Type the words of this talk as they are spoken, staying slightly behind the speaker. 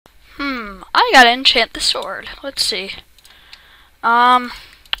I gotta enchant the sword. Let's see. Let's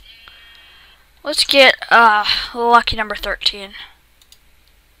get lucky number 13.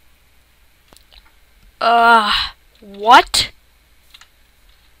 What?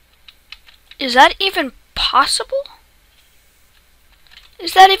 Is that even possible?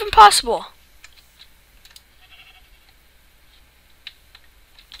 Is that even possible?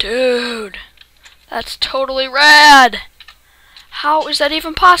 Dude, that's totally rad. How is that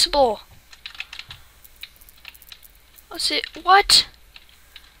even possible? Let's see. What?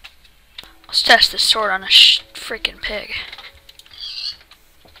 Let's test this sword on a freaking pig.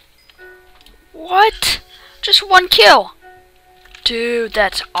 What? Just one kill. Dude,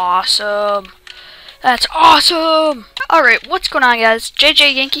 that's awesome. That's awesome. Alright, what's going on, guys?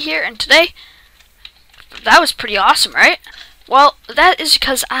 JJ Yankee here, and today, that was pretty awesome, right? Well, that is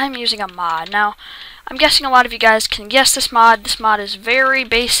because I'm using a mod. Now, I'm guessing a lot of you guys can guess this mod. This mod is very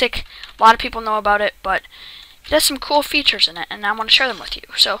basic. A lot of people know about it, but it has some cool features in it, and I want to share them with you.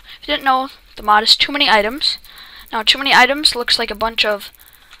 So, if you didn't know, the mod is Too Many Items. Now, Too Many Items looks like a bunch of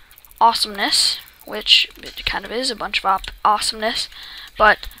awesomeness, which it kind of is a bunch of awesomeness,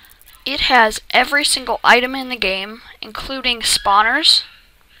 but it has every single item in the game, including spawners,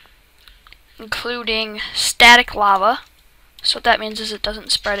 including static lava. So what that means is it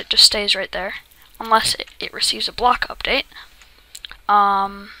doesn't spread, it just stays right there, unless it receives a block update.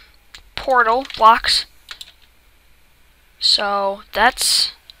 Portal blocks. So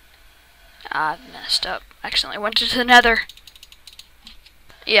that's... I messed up. Accidentally went to the nether.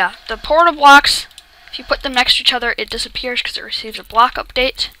 Yeah, the portal blocks, if you put them next to each other, it disappears because it receives a block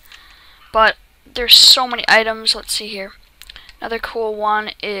update. But there's so many items. Let's see here. Another cool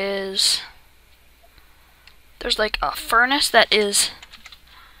one is... there's like a furnace that is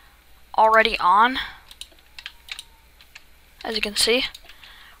already on, as you can see,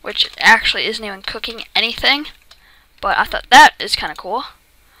 which actually isn't even cooking anything, but I thought that is kind of cool.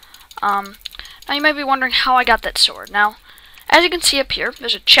 Now you might be wondering how I got that sword. Now, as you can see up here,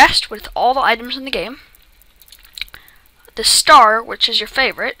 there's a chest with all the items in the game. The star, which is your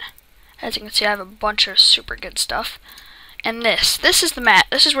favorite. As you can see, I have a bunch of super good stuff. And this is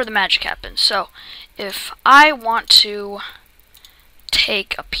this is where the magic happens. So, if I want to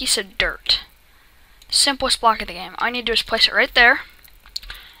take a piece of dirt, simplest block of the game, all I need to do is place it right there.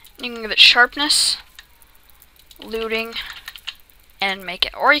 You can give it sharpness, looting, and make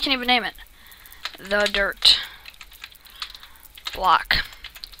it, or you can even name it the dirt block.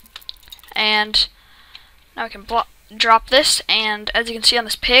 And now we can drop this, and as you can see on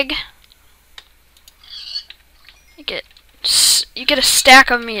this pig, you get a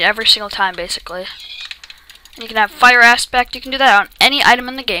stack of meat every single time, basically. And you can have fire aspect. You can do that on any item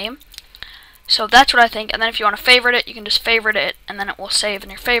in the game. So that's what I think. And then if you want to favorite it, you can just favorite it, and then it will save in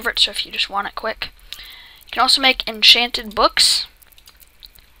your favorites. So if you just want it quick, you can also make enchanted books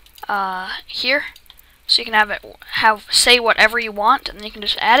here. So you can have it say whatever you want, and then you can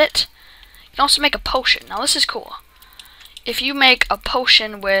just add it. You can also make a potion. Now this is cool. If you make a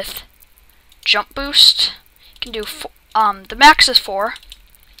potion with jump boost, you can do the max is 4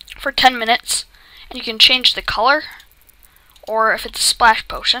 for 10 minutes, and you can change the color, or if it's a splash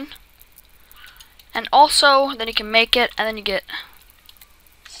potion. And also, then you can make it, and then you get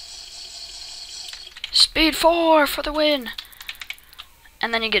speed 4 for the win.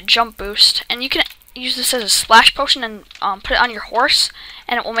 And then you get jump boost, and you can use this as a splash potion and put it on your horse,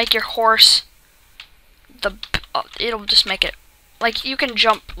 and it will make your horse it'll just make it like you can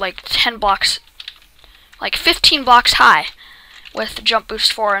jump like 10 blocks, like 15 blocks high with jump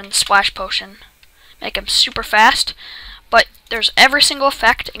boost 4 and splash potion. Make them super fast. But there's every single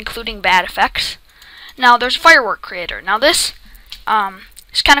effect, including bad effects. Now there's firework creator. Now this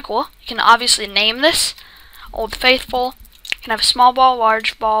is kind of cool. You can obviously name this Old Faithful. You can have a small ball,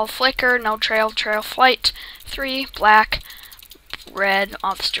 large ball, flicker, no trail, trail flight, 3, black, red.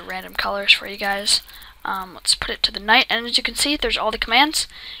 I'll just do random colors for you guys. Let's put it to the night, and as you can see, there's all the commands.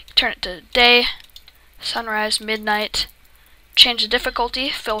 You turn it to day, sunrise, midnight, change the difficulty,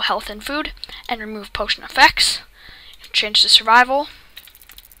 fill health and food, and remove potion effects. You can change the survival.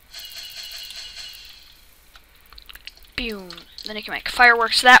 Boom. Then you can make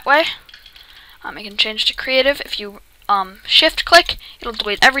fireworks that way. You can change to creative. If you shift click, it'll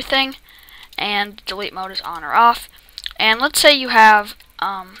delete everything, and delete mode is on or off. And let's say you have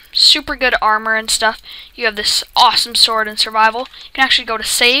super good armor and stuff. You have this awesome sword in survival. You can actually go to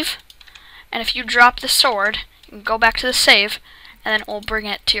save, and if you drop the sword, you can go back to the save, and then it will bring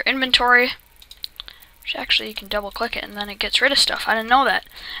it to your inventory. Which actually you can double click it, and then it gets rid of stuff. I didn't know that.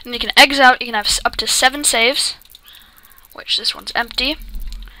 And you can exit out. You can have up to 7 saves, which this one's empty.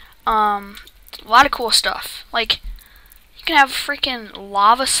 A lot of cool stuff. Like, you can have freaking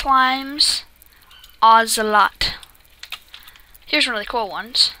lava slimes. Ocelot. Here's one of the cool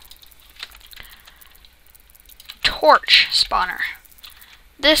ones. Torch spawner.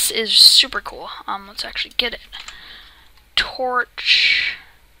 This is super cool. Let's actually get it. Torch.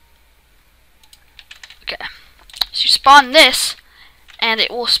 Okay. So you spawn this, and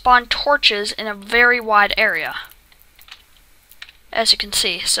it will spawn torches in a very wide area, as you can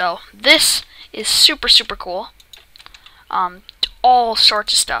see. So this is super cool. All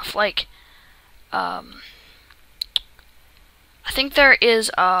sorts of stuff. Like, I think there is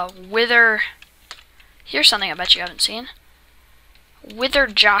a wither. Here's something I bet you haven't seen. Wither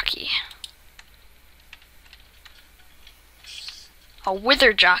jockey. A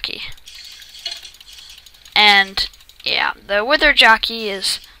wither jockey. And yeah, the wither jockey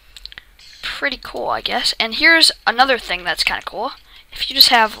is pretty cool, I guess. And here's another thing that's kind of cool. If you just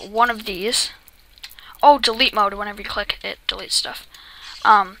have one of these, oh, delete mode, whenever you click it deletes stuff.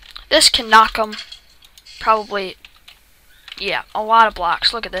 This can knock them probably, yeah, a lot of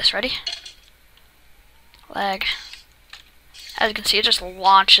blocks. Look at this, ready? Lag. As you can see, it just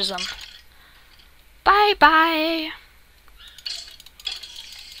launches them. Bye bye.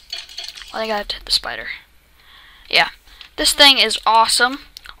 I think I have to hit the spider. Yeah, this thing is awesome.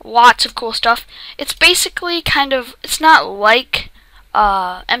 Lots of cool stuff. It's basically kind of, it's not like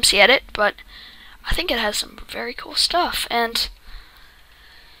MC Edit, but I think it has some very cool stuff. And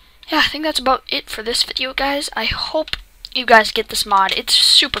yeah, I think that's about it for this video, guys. I hope you guys get this mod. It's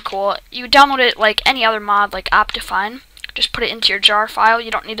super cool. You download it like any other mod, like Optifine. Just put it into your jar file.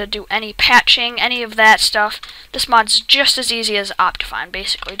 You don't need to do any patching, any of that stuff. This mod's just as easy as Optifine,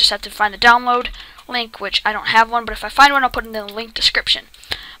 basically. Just have to find the download link, which I don't have one, but if I find one, I'll put it in the link description.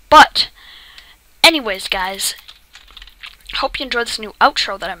 But anyways, guys, hope you enjoyed this new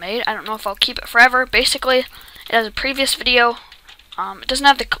outro that I made. I don't know if I'll keep it forever. Basically, it has a previous video. It doesn't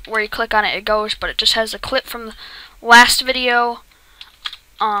have the where you click on it, it goes, but it just has a clip from the last video.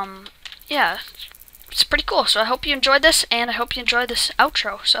 Yeah, it's pretty cool. So I hope you enjoyed this, and I hope you enjoyed this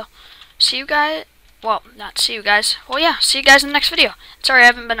outro. So see you guys. Well, not see you guys. Well, yeah, see you guys in the next video. Sorry I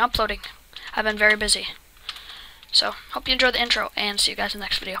haven't been uploading. I've been very busy. So hope you enjoyed the intro, and see you guys in the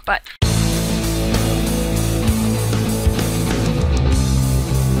next video. Bye.